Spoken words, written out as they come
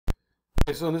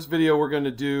Okay, so in this video we're going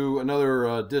to do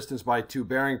another distance by two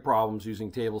bearing problems using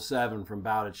table 7 from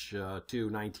Bowditch II,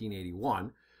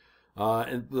 1981.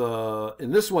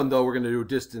 In this one though we're going to do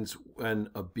distance and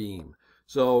a beam.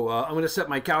 So I'm going to set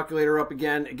my calculator up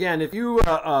again. Again, if you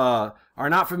are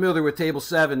not familiar with table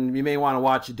 7, you may want to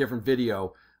watch a different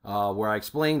video where I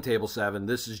explain table 7.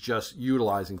 This is just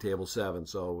utilizing table 7,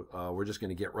 so we're just going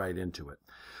to get right into it.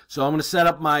 So I'm going to set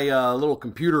up my little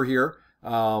computer here.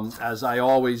 As I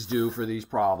always do for these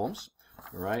problems.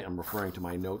 All right, I'm referring to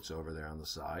my notes over there on the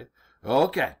side.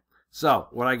 Okay, so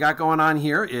what I got going on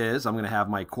here is I'm going to have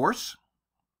my course.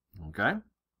 Okay. I'm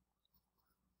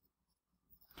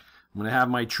going to have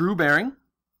my true bearing.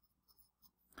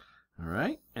 All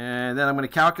right, and then I'm going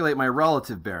to calculate my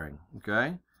relative bearing.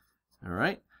 Okay. All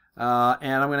right,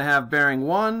 and I'm going to have bearing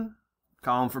 1,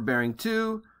 column for bearing 2.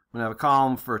 I'm going to have a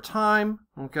column for time.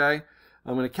 Okay.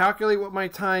 I'm going to calculate what my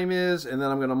time is, and then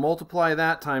I'm going to multiply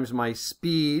that times my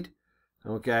speed,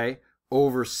 okay,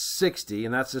 over 60,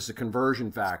 and that's just a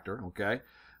conversion factor, okay?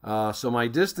 So my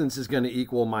distance is going to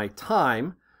equal my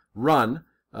time run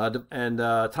and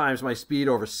times my speed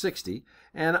over 60,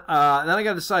 and then I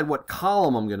got to decide what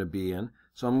column I'm going to be in.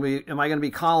 So am I going to be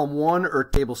column 1 or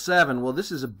table 7? Well,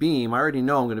 this is a beam. I already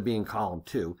know I'm going to be in column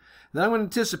 2. Then I'm going to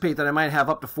anticipate that I might have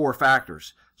up to 4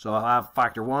 factors. So I'll have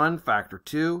factor 1, factor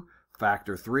 2,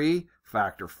 factor 3,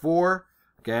 factor 4.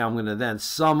 Okay, I'm going to then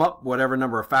sum up whatever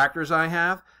number of factors I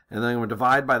have, and then I'm going to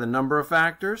divide by the number of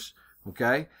factors.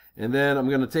 Okay, and then I'm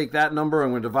going to take that number and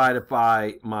I'm going to divide it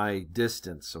by my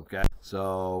distance. Okay,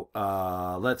 so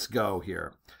let's go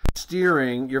here.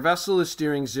 Steering, your vessel is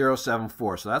steering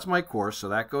 074, so that's my course, so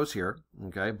that goes here.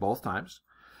 Okay, both times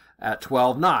at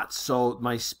 12 knots. So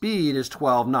my speed is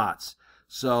 12 knots.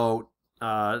 So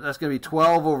that's going to be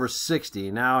 12 over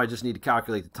 60. Now I just need to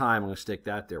calculate the time. I'm going to stick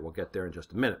that there. We'll get there in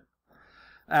just a minute.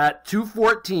 At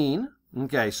 2:14,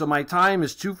 okay, so my time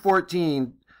is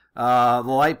 2:14. The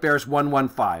light bears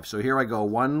 115. So here I go,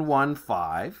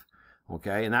 115.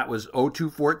 Okay, and that was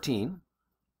 02:14.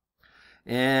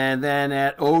 And then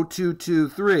at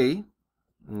 02:23,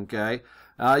 okay,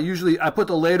 usually I put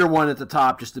the later one at the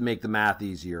top just to make the math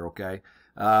easier, okay.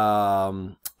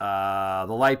 The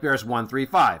light bears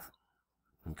 135.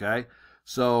 Okay,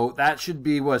 so that should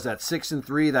be, what is that, 6 and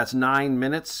 3, that's 9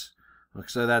 minutes.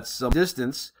 So that's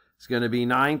distance. It's going to be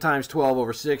 9 times 12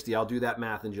 over 60. I'll do that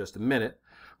math in just a minute.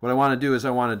 What I want to do is I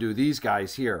want to do these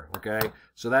guys here, okay?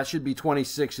 So that should be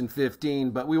 26 and 15,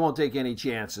 but we won't take any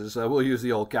chances. We'll use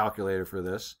the old calculator for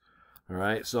this. All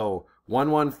right, so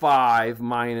 115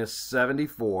 minus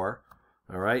 74,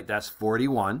 all right, that's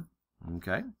 41,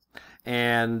 okay?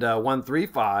 And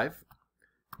 135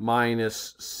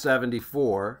 minus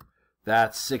 74,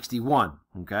 that's 61,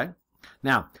 okay?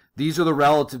 Now, these are the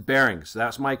relative bearings.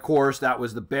 That's my course. That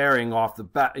was the bearing off the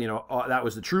bow, that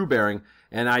was the true bearing,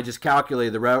 and I just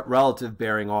calculated the relative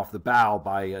bearing off the bow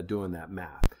by doing that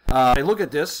math. I look at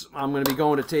this. I'm going to be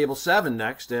going to table 7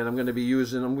 next, and I'm going to be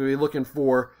looking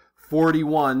for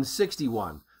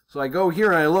 4161. So I go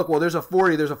here and I look, well, there's a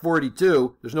 40, there's a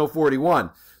 42, there's no 41.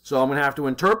 So I'm going to have to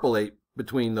interpolate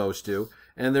between those two.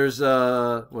 And there's what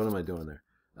am I doing there?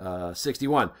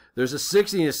 61. There's a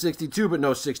 60 and a 62, but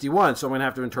no 61, so I'm going to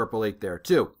have to interpolate there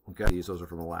too. Okay, those are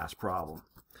from the last problem.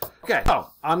 Okay, so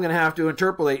I'm going to have to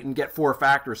interpolate and get 4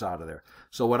 factors out of there.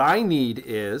 So what I need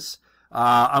is,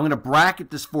 I'm going to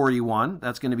bracket this 41.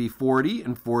 That's going to be 40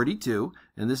 and 42,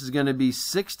 and this is going to be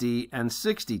 60 and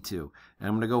 62. And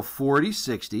I'm going to go 40,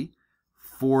 60,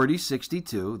 40,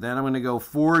 62. Then I'm going to go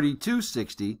 42,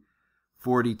 60,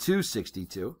 42,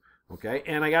 62. Okay,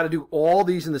 and I got to do all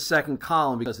these in the second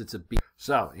column because it's a B.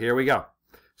 So here we go.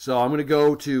 So I'm going to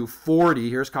go to 40.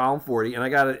 Here's column 40, and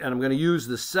I'm going to use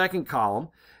the second column,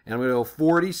 and I'm going to go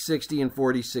 40, 60, and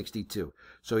 40, 62.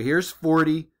 So here's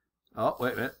 40. Oh,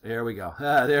 wait a minute. There we go.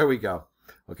 There we go.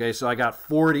 Okay, so I got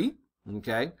 40.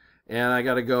 Okay, and I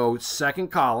got to go second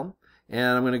column,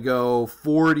 and I'm going to go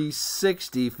 40,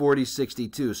 60, 40,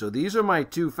 62. So these are my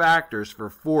 2 factors for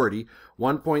 40,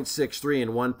 1.63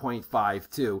 and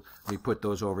 1.52. Let me put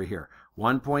those over here.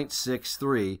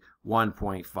 1.63,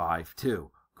 1.52.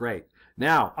 Great.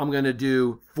 Now I'm going to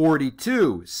do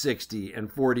 42, 60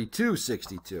 and 42,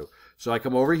 62. So I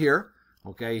come over here.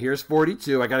 Okay, here's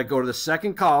 42. I got to go to the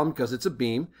second column because it's a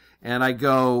beam, and I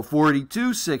go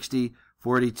 42, 60,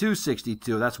 42,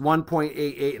 62. That's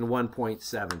 1.88 and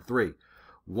 1.73.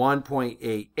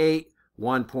 1.88,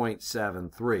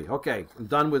 1.73. Okay, I'm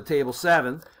done with table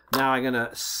 7. Now I'm going to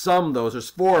sum those.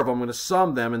 There's 4 of them. I'm going to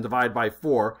sum them and divide by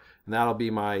 4, and that'll be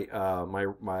my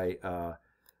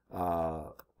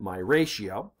my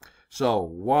ratio. So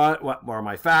or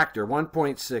my factor,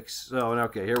 1.6, so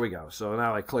okay, here we go. So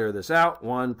now I clear this out,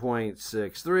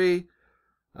 1.63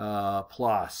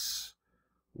 plus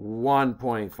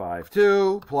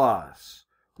 1.52 plus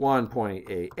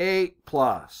 1.88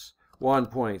 plus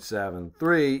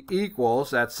 1.73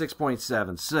 equals, that's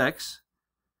 6.76,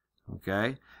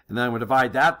 okay? And then I'm going to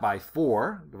divide that by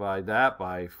 4,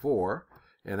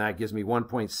 and that gives me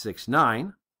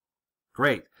 1.69.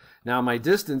 Great. Now my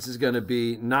distance is going to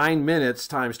be 9 minutes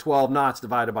times 12 knots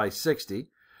divided by 60.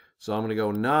 So I'm going to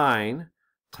go 9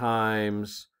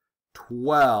 times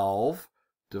 12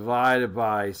 divided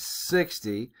by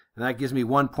 60, and that gives me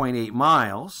 1.8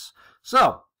 miles.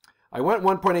 So I went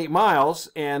 1.8 miles,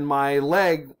 and my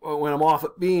leg, when I'm off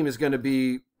at beam, is going to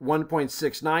be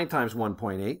 1.69 times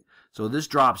 1.8. So this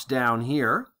drops down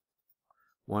here,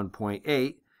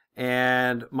 1.8.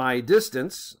 And my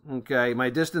distance, okay, my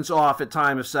distance off at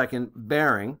time of second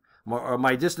bearing, or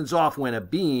my distance off when a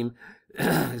beam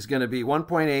is going to be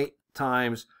 1.8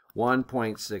 times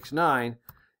 1.69,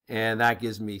 and that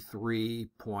gives me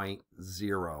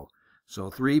 3.0.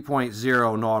 So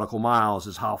 3.0 nautical miles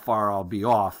is how far I'll be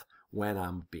off when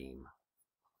I'm beam.